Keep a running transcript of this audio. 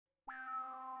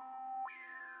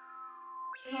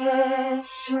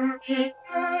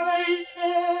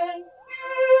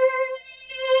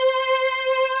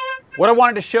What I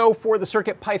wanted to show for the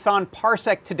CircuitPython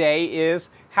Parsec today is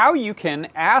how you can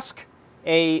ask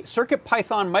a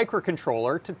CircuitPython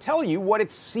microcontroller to tell you what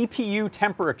its CPU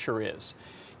temperature is.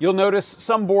 You'll notice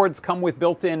some boards come with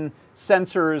built-in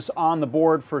sensors on the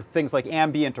board for things like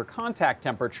ambient or contact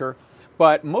temperature,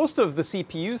 but most of the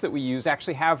CPUs that we use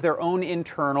actually have their own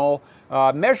internal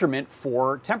measurement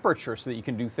for temperature so that you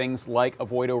can do things like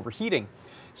avoid overheating.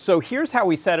 So here's how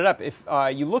we set it up. If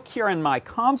you look here in my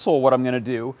console, what I'm going to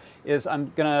do is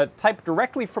I'm going to type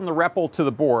directly from the REPL to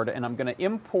the board, and I'm going to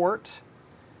import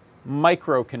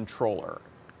microcontroller.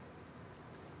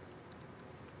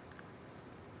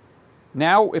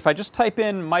 Now, if I just type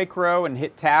in micro and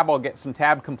hit tab, I'll get some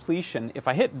tab completion. If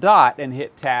I hit dot and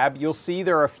hit tab, you'll see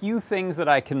there are a few things that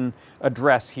I can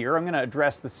address here. I'm going to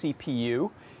address the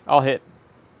CPU. I'll hit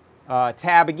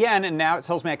tab again, and now it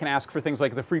tells me I can ask for things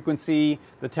like the frequency,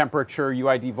 the temperature,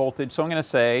 UID voltage. So I'm going to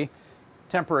say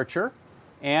temperature,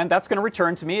 and that's going to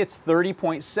return to me. It's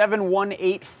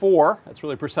 30.7184, that's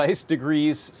really precise,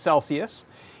 degrees Celsius.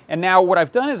 And now what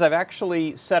I've done is I've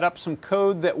actually set up some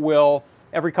code that will,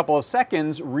 every couple of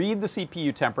seconds, read the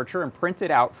CPU temperature and print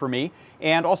it out for me,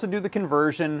 and also do the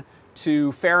conversion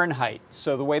to Fahrenheit.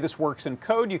 So the way this works in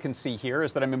code, you can see here,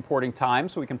 is that I'm importing time,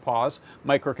 so we can pause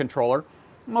microcontroller.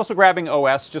 I'm also grabbing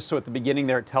OS, just so at the beginning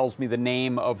there it tells me the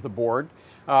name of the board.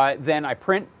 Then I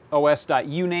print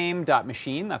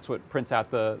os.uname.machine. That's what prints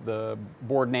out the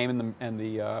board name and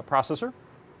the processor.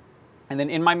 And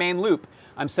then in my main loop,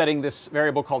 I'm setting this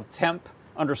variable called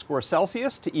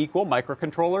temp_Celsius to equal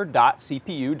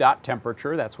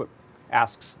microcontroller.cpu.temperature. That's what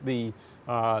asks the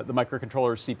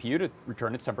microcontroller's CPU to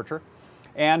return its temperature.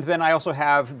 And then I also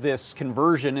have this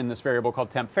conversion in this variable called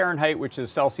temp Fahrenheit, which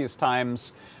is Celsius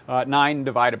times 9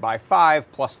 divided by 5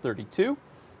 plus 32.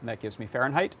 And that gives me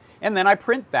Fahrenheit. And then I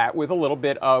print that with a little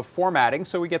bit of formatting,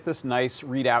 so we get this nice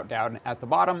readout down at the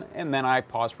bottom, and then I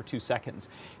pause for 2 seconds.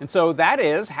 And so that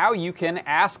is how you can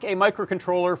ask a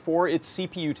microcontroller for its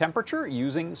CPU temperature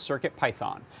using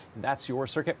CircuitPython. And that's your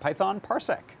CircuitPython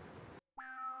Parsec.